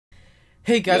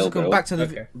Hey guys, Yo, welcome bro. back to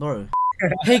the bro.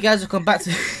 Hey guys, welcome back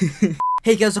to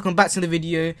Hey guys, welcome back to the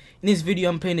video. In this video,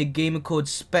 I'm playing a game called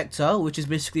Spector, which is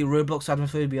basically Roblox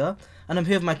Phasmophobia, and I'm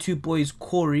here with my two boys,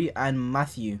 Corey and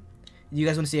Matthew. You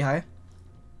guys want to say hi?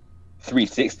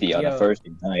 360 on a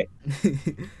Thursday night.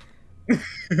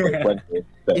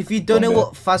 If you don't know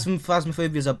what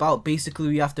Phasmophobia is about, basically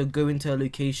we have to go into a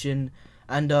location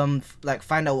and like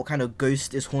find out what kind of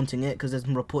ghost is haunting it, because there's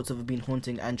reports of it being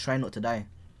haunting, and try not to die.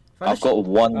 I've got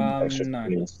one extra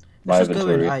Let's just go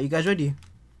in. Alright, you guys ready?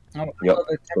 Yep.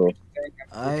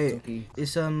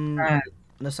 It's an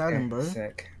asylum, bro.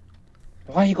 Sick.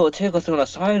 Why you gotta take us to an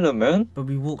asylum, man? But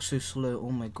we walk so slow. Oh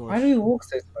my god. Why do you walk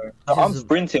so slow? I'm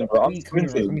sprinting, bro. I'm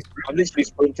sprinting. I'm literally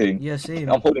sprinting. Yeah,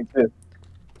 same. I'm holding this.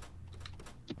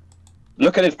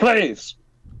 Look at this place.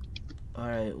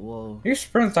 Alright, whoa. Who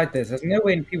sprints like this? There's no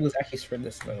way people actually sprint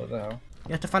this slow. What the hell?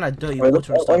 You have to find out dirty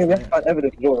water and stuff. We have to find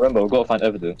evidence. You don't remember. We've got to find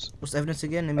evidence. What's the evidence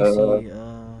again? Let me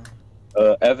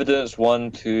see. Evidence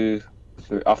 1, 2,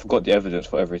 3. I forgot the evidence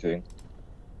for everything.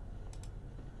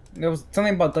 There was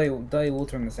something about dirty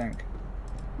water in the sink.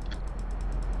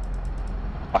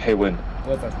 I hate wind.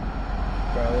 What's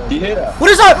that? Bro, Do you hear that? What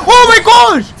is that? Oh my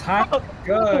gosh! Time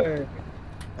good.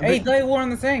 Hey, dirty water in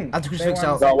the sink. I have to fix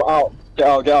out. Get out. Get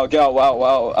out. Get out. Get out.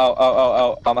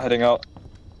 Out. I'm heading out.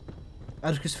 I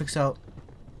have to fix out.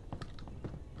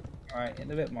 Alright,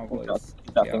 in a bit, my boys.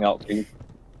 Get that thing out, please.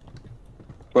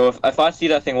 Bro, if I see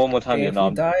that thing one more time, Hey, you know.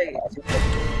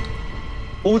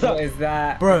 What was that? What is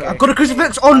that? Bro, Okay. I've got a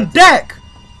crucifix on deck!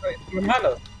 Wait,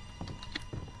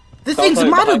 This thing's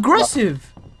mad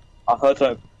aggressive! I heard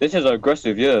something. This is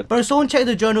aggressive, yeah. Bro, someone check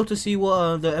the journal to see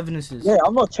what the evidence is. Yeah,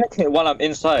 I'm not checking it while I'm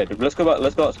inside. Let's go back.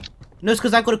 Let's go. No, it's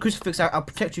because I got a crucifix. I'll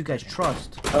protect you guys.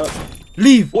 Trust.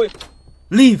 Leave. Leave!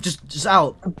 Leave! Just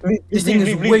out. This thing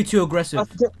is way too aggressive.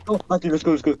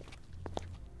 Let's go.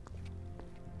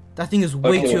 That thing is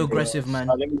way too aggressive, man.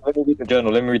 Let me read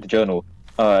the journal.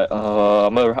 Alright,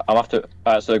 I'm after.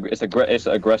 So it's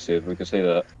aggressive. We can say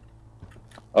that.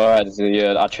 Alright,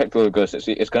 yeah. I checked all the ghosts.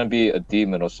 It's gonna be a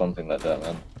demon or something like that,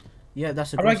 man. Yeah,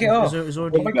 that's How do I get off? It's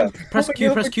already. Press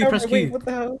Q. Wait, what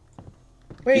the hell?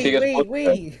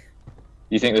 Wait.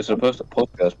 You think this is a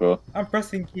podcast, bro? I'm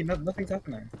pressing key. Nothing's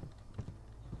happening.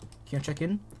 Can you check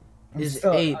in? I'm Is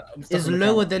stuck. A I'm stuck is in the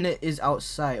lower camera. than it is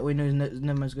outside. Wait, no, never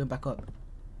mind. It's going back up.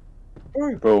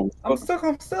 Bro, I'm stuck.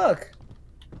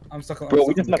 I'm stuck Bro,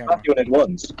 we just on the left camera. Matthew on it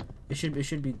once. It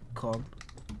should be calm.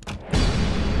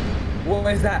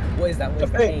 What is that?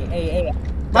 Hey.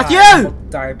 Matthew!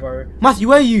 Die, bro. Matthew,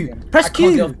 where are you? Press I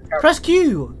can't get off Q. the camera. Press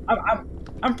Q.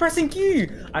 I'm pressing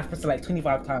Q. I've pressed it like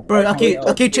 25 times. Bro, I can't okay, get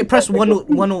off. check. Press one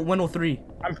or 3.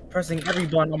 I'm pressing every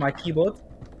button on my keyboard.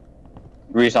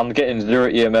 Reese, I'm getting 0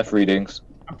 EMF readings.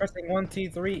 I'm pressing 1, 2,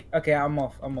 3. Okay, I'm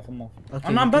off. Okay,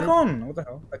 I'm back good? on. What the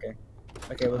hell?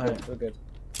 Okay, we're Alright. good. We're good.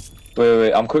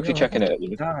 Wait, I'm quickly Yo, checking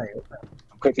it. Die.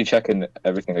 I'm quickly checking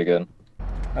everything again.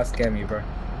 That scared me, bro.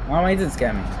 Mama, he didn't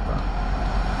scare me.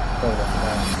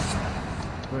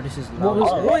 Bro, this is What loud.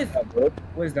 is I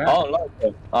that? don't like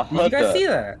that. I Did you heard guys that. see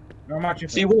that? Or am I tripping?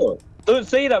 See what? Don't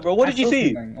say that, bro. What did you saw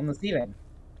see? something on the ceiling.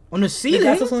 On the I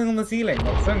ceiling? saw something on the ceiling.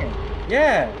 Like swinging.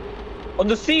 Yeah. On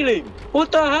the ceiling?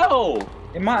 What the hell?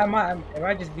 It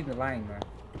might just be the line, man.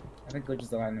 I think we're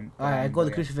just the line. Alright, I got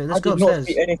the crucifix. I Let's go did not upstairs.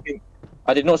 see anything.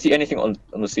 I did not see anything on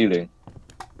the ceiling.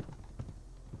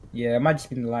 Yeah, it might just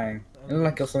be the line. It looked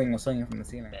like you're swinging from the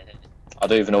ceiling. I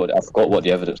don't even know what. I forgot what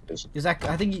the evidence is. Exactly.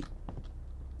 I think.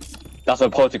 That's a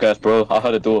poltergeist, bro. I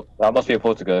heard a door. That must be a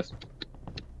poltergeist.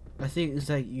 I think it's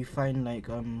like you find like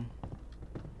I'm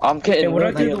getting Hey, what I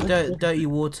really- do- dirty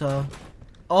water.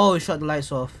 Oh, it shut the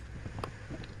lights off.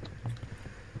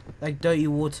 Like dirty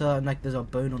water and like there's a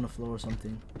bone on the floor or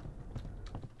something.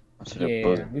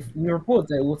 Yeah. We report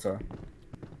the water.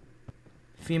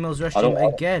 Females don't-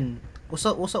 restroom again. What's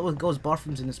up with girls'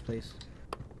 bathrooms in this place?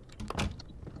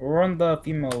 We're on the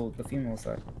female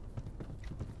side.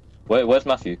 Where's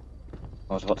Matthew?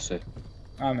 I was about to say.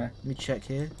 Ah, man. Let me check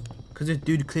here. Cause this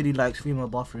dude clearly likes female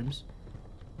bathrooms.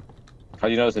 How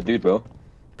do you know it's a dude, bro?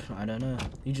 I don't know.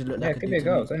 You just look Yeah, like it a could be a dude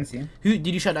to me. girl. I didn't see him. Who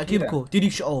did you shut that Yeah. cubicle? Did you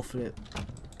shut? Oh, flip.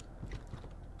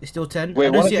 It's still 10. Wait,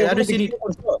 I don't see any One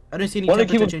of the temperature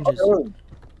keyboards- changes.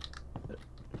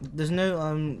 There's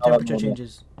no temperature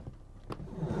changes.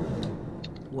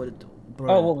 What,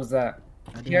 bro? Oh, what was that?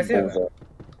 I You guys didn't- hear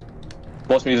that?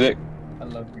 Boss music. I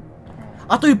love you.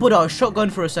 I thought you put out a shotgun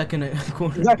for a second.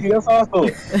 Exactly, that's how I thought.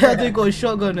 I thought you got a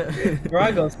shotgun. Bro,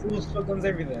 I got full shotguns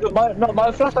everything.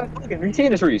 My flashlight's working. Have you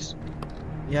seen this, Reese?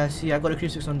 Yeah, see, I got a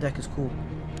crucifix on deck. It's cool.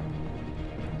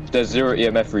 There's 0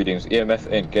 EMF readings.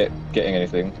 EMF ain't getting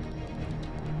anything.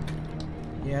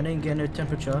 Yeah, I didn't get no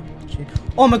temperature.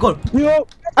 Oh my god! Yo!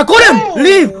 I got him!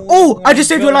 Leave! Oh, I just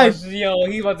saved your life. Yo,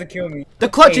 he's about to kill me. The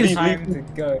clutches. Hey, time to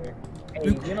go. Hey,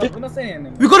 we're not saying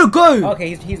anything. We gotta go.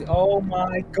 Okay, he's. Oh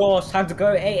my gosh, time to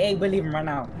go. Hey, we're leaving right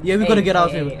now. Yeah, we Hey, gotta get out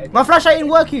of hey, here. hey, My flashlight ain't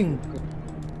working.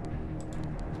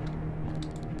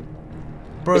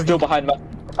 Bro, It's still behind Matthew.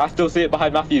 I still see it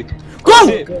behind Matthew. go!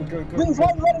 See it. Go. Wait, why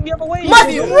are you running the other way?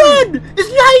 Matthew, run! It's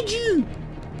behind you.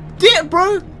 Damn,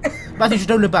 bro. Matthew, just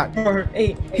don't look back.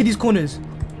 Hey, Hit these corners.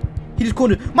 Hit these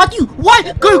corners. Matthew,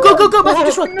 why? Go! Matthew,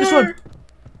 just run. Just run.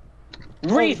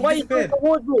 Reese, why are you going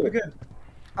towards me? We're good.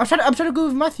 I'm trying to go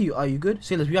with Matthew. Are you good?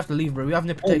 Sailors, we have to leave, bro. We have no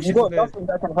You protection. got nothing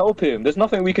that can help him. There's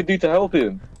nothing we can do to help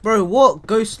him. Bro, what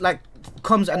ghost like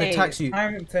comes and Hey, attacks you?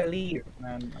 Time to leave,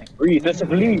 man. Like, Reese, let's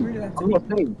just leave. we really have to I'm not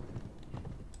saying.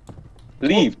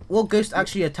 Leave. What ghost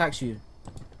actually attacks you?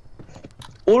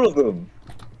 All of them.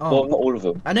 Oh, Well, not all of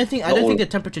them. I don't think the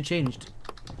temperature changed.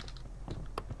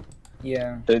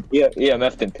 Yeah. The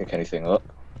EMF didn't pick anything up.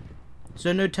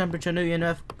 So no temperature, no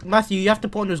EMF. Matthew, you have to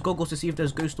put on those goggles to see if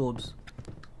there's ghost orbs.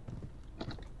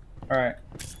 Alright.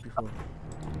 Before.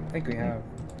 I think we have.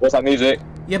 What's that music?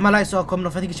 Yeah, my lights are coming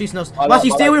off. I think he's chasing us. My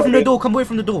Matthew, light- stay my away light- from the door. Come away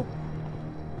from the door.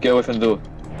 Get away from the door.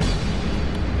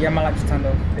 Yeah, my light just turned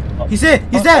off. He's there.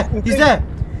 He's there. He's there.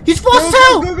 He's fast Go,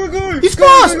 out. go. He's Go,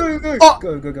 fast! Go, go. Oh!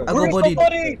 Go. I got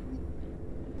bodied.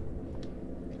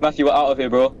 Matthew, we're out of here,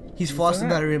 bro. He's faster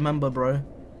than I that? remember, bro.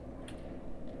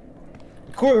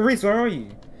 Corey, Reese, where are you?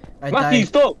 I Matthew, died.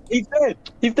 stop! He's dead!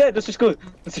 He's dead! Let's just go.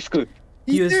 Let's just go.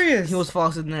 He was serious? He was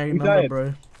faster than I remember, died.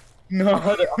 bro. No.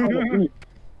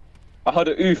 I heard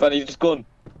an oof and he's just gone.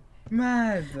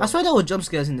 Mad. I swear there were jump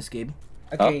scares in this game.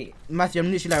 Okay. Matthew,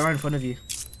 I'm literally like right in front of you.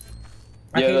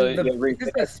 Reese, This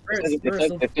is spirit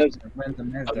it says when the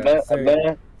man's there,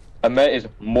 so- a mare is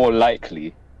more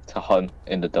likely to hunt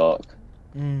in the dark.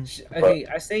 Okay,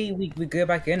 I say we go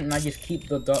back in and I just keep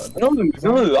the dot. No,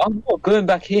 I'm not going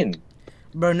back in.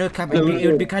 Bro, no cap. No, It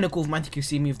would be kind of cool if Matthew could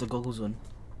see me with the goggles on.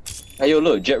 Hey, yo,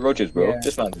 look, Jet Rogers, bro. Yeah.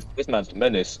 This man's a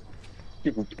menace.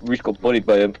 People Reese got bodied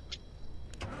by him.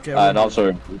 Jet And I'm Rogers.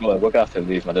 sorry, we're gonna have to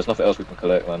leave, man. There's nothing else we can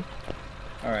collect, man.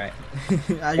 Alright.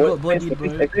 Ah, you got bodied, bro.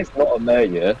 If it's not a mare,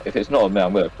 yeah. If it's not a mare,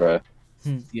 I'm gonna cry.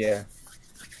 Yeah.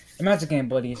 Imagine getting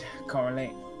bodied. Can't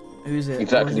relate. Who is it?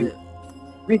 Exactly. What was it?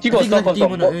 Reese, you I got think stuff like on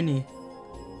demon some. or Oni.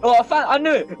 Oh, I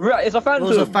knew it. Right, it's a It phantom.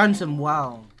 was a phantom.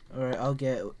 Wow. Alright, I'll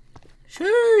get.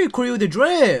 Shoo! Corey with the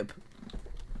drip.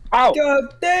 Ow!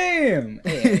 God damn!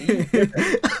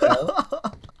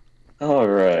 All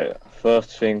right.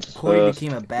 First things Corey first.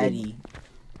 became a baddie.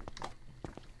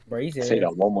 Bro, he's Say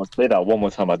that one more. Say that one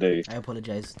more time, I do. I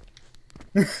apologize.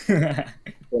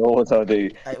 One more time, I do.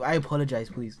 I apologize,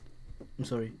 please. I'm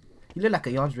sorry. You look like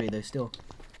a Yandere though, still.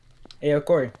 Hey, yo,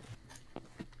 Corey.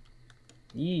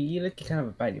 You look kind of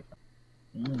a baddie.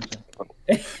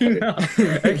 No.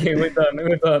 Okay, we're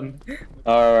done.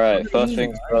 All right. First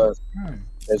things first. Hmm.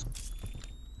 There's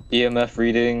EMF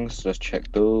readings. Let's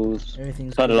check those.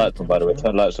 Everything's Turn the good. lights on, by the way.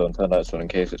 Turn lights on. Turn lights on in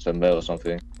case it's a male or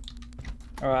something.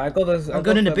 Alright, I got this. I'm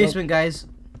going in the basement, guys.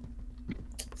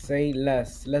 Say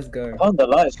less. Let's go. Turn the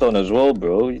lights on as well,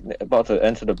 bro. You're about to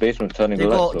enter the basement, turning the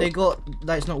lights They on. got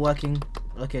lights not working.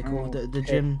 Okay, cool. The okay.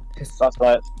 gym. That's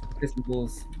lights. Piss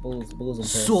balls on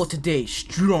piss. Sore today,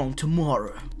 strong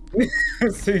tomorrow.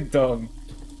 So dumb.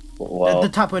 Wow. The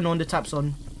tap went on. The tap's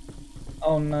on.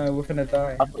 Oh no, we're gonna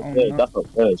die. That's Oh what it is. no. That's what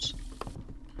it is.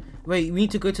 Wait, we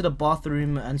need to go to the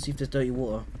bathroom and see if there's dirty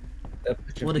water.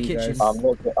 Or the kitchen.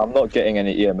 I'm not getting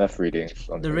any EMF readings.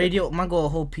 on The here. radio. Man got a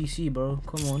whole PC, bro.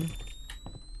 Come on.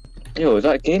 Yo, is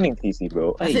that a gaming PC,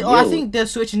 bro? I Hey, think. yo. Oh, I think they're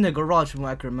switching in the garage from what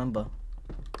I can remember.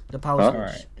 The power Huh? switch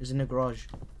Alright. is in the garage.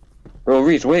 Bro,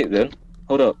 Reese, wait then.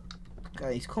 Hold up.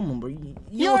 Guys, come on, bro.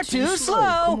 You're too slow.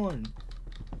 Come on.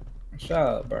 Shut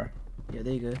up, bro. Yeah,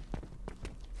 there you go.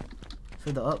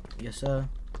 Fill that up. Yes, sir.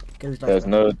 Get his lights There's back.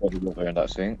 no dirty water in that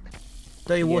sink.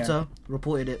 Dirty Yeah. water.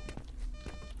 Reported it.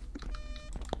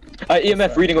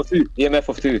 EMF reading of 2. EMF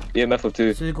of 2. EMF of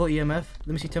 2. So they got EMF. Let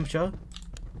me see temperature.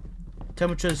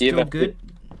 Temperature is still EMF. good.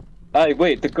 Hey,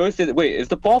 wait, the ghost is. Wait, is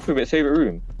the bathroom its favorite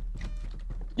room?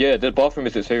 Yeah, the bathroom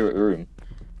is its favorite room.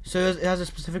 So it has a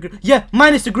specific. Yeah,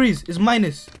 minus degrees. It's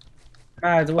minus.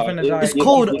 Mad, we're gonna die. It's Yeah,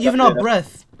 cold. yeah, Even yeah. our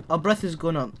breath. Our breath is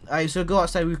going up. Alright, so go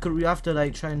outside. We have to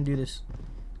like try and do this.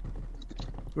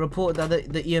 Report that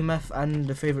the EMF and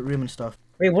the favorite room and stuff.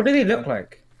 Wait, what do they look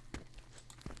like?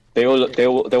 They all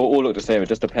all look the same. It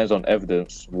just depends on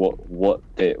evidence. What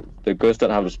the ghosts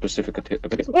don't have a specific.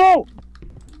 Oh!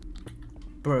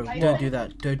 Bro, don't do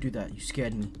that. Don't do that. You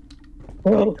scared me.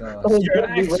 Oh! God. Oh, You're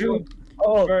an God, actual.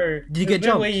 oh, Bro, Did you get there's no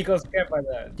jumped? way you got scared by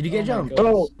that. Did you get my jumped? gosh.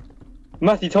 oh.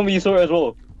 Matthew, tell me you saw it as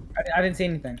well. I didn't see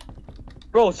anything.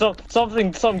 Bro, some grey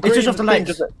It's just off the thing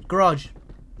lights. Garage.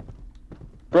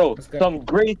 Bro, Let's go. some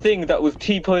grey thing that was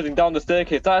T-posing down the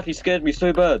staircase. That actually scared me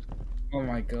so bad. Oh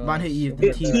my god. Man hit you.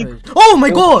 It's Oh my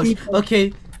gosh!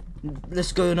 Okay,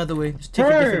 let's go another way. Let's take a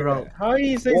different route. How are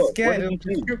you so What? scared? What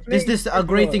did you do? This a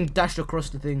grey thing dashed across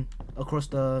the thing, across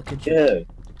the kitchen.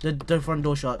 Yeah. The front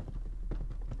door shut.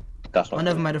 That's not Oh,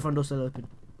 never good. mind. The front door still open.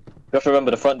 You have to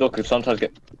remember the front door could sometimes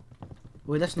get...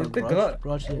 Wait, that's not The garage.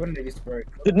 Garage The here. window used to break.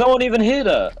 Did no one even hear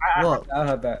that? What? I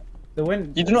heard that. The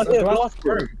wind. You did not the hear glass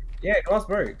broke. break? Yeah, glass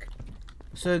broke.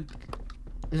 So,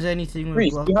 is there anything with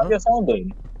Reese, glass? do you have Oh. your sound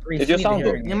on? Reese, Is your you need to sound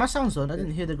hear on? it. Yeah, my sound's on. I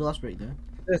didn't hear the glass break there.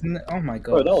 Oh my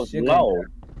god. Bro, that was loud.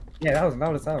 Yeah, that was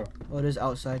loud as hell. Oh, there's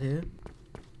outside here.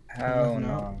 Hell No.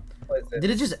 no. What is it? Did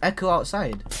it just echo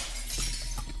outside?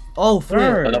 Oh, flip.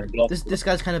 Sir. Another glass This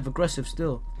guy's kind of aggressive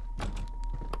still.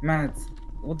 Man,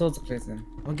 what doors are placing?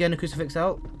 I'm getting a crucifix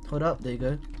out. Hold up. There you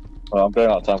go. Oh, I'm going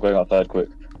outside quick.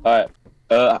 Alright,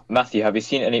 Matthew, have you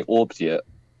seen any orbs yet?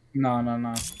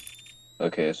 No.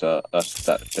 Okay, so that's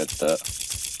that.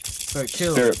 Bro,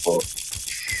 chill. Spirit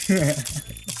box.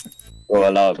 Bro,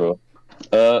 allow it, bro.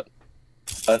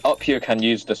 And up here can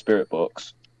use the spirit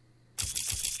box.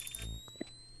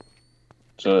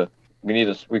 So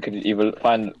we could either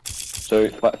find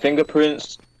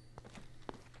fingerprints,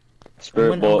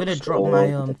 spirit I'm box. gonna drop or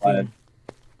my thing.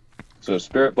 So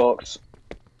spirit box,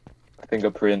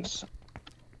 fingerprints,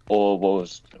 or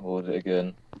what was it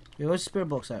again? Wait, where's the spirit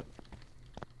box at?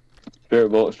 Spirit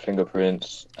box,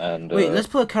 fingerprints, and Wait, let's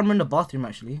put a camera in the bathroom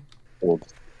actually.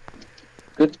 orbs.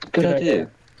 Good idea.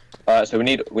 Alright, so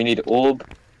we need orb.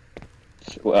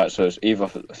 So it's either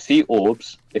see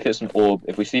orbs. If it's an orb,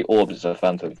 if we see orbs, it's a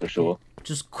phantom for sure.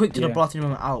 Just quick to the Yeah. bathroom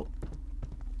and out.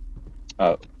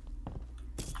 Oh,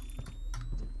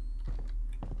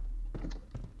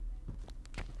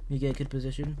 You get a good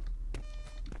position.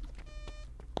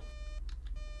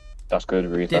 that's good,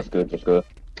 Reese. Yeah. That's good. Let's go.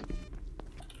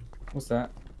 What's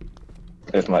that?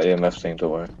 It's my EMF thing.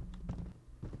 Don't worry.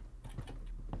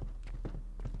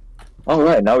 All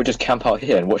right, now we just camp out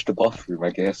here and watch the bathroom,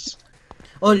 I guess.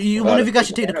 Oh, one of you guys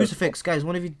should take the Yeah. crucifix, guys.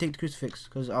 One of you take the crucifix,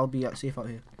 because I'll be safe out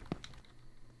here.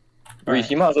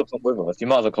 Reese, you might as well come with us. You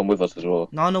might as well come with us as well.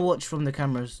 Now I know watch from the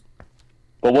cameras.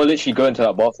 But we'll literally go into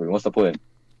that bathroom. What's the point?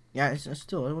 Yeah, it's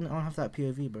still. I don't have that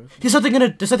POV, bro. There's something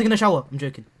in the shower. I'm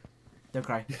joking. Don't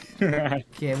cry.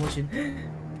 Okay, I'm watching.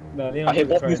 No, they I hear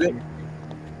don't boss music.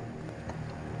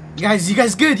 You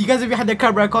guys good? You guys are behind the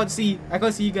camera. I can't see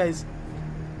you guys.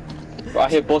 I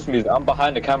hear boss music. I'm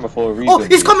behind the camera for a reason. Oh,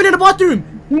 he's coming in the bathroom.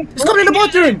 He's coming in the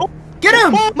bathroom. Get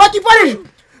him, Matthew. Punish.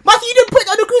 Matthew, you didn't put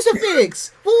on the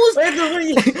crucifix. What was?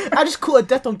 I just caught a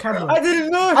death on camera. I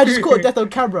didn't know. I just caught a death on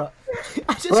camera.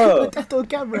 I just Bro. caught a death on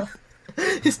camera.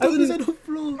 His stomach is on the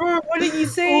floor. Bro, what did you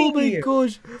say? Oh my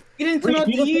gosh. You didn't tell me how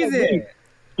Reese, to you use just said it.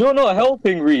 You're not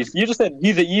helping, Reese. You just said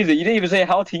use it. You didn't even say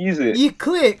how to use it. You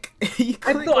click. You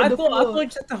I click thought on you the floor.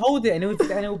 just had to hold it and it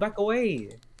would back away.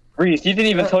 Reese, you didn't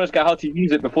even tell this guy how to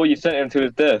use it before you sent him to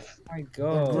his death. Oh my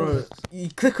god. Bro, you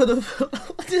click on the floor.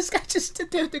 This guy just stood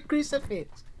there with the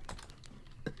crucifix.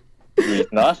 Reese,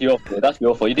 no, that's your fault. That's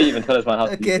your fault. You didn't even tell this man how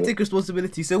to Okay, I use it. take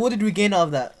responsibility. So what did we gain out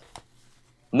of that?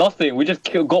 Nothing. We just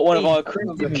got one of our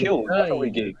crew Hey, killed. That's what we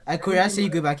get. Corey, I say you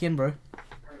go back in, bro.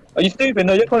 Are you stupid?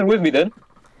 No, you're coming with me then.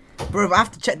 Bro, but I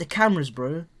have to check the cameras,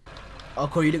 bro. Oh,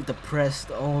 Corey, you look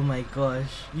depressed. Oh my gosh.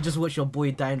 You just watched your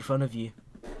boy die in front of you.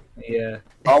 Yeah.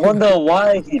 I wonder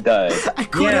why he died. I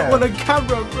caught Yeah. it on a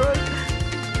camera, bro.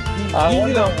 I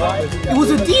wonder why. It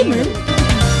was a demon.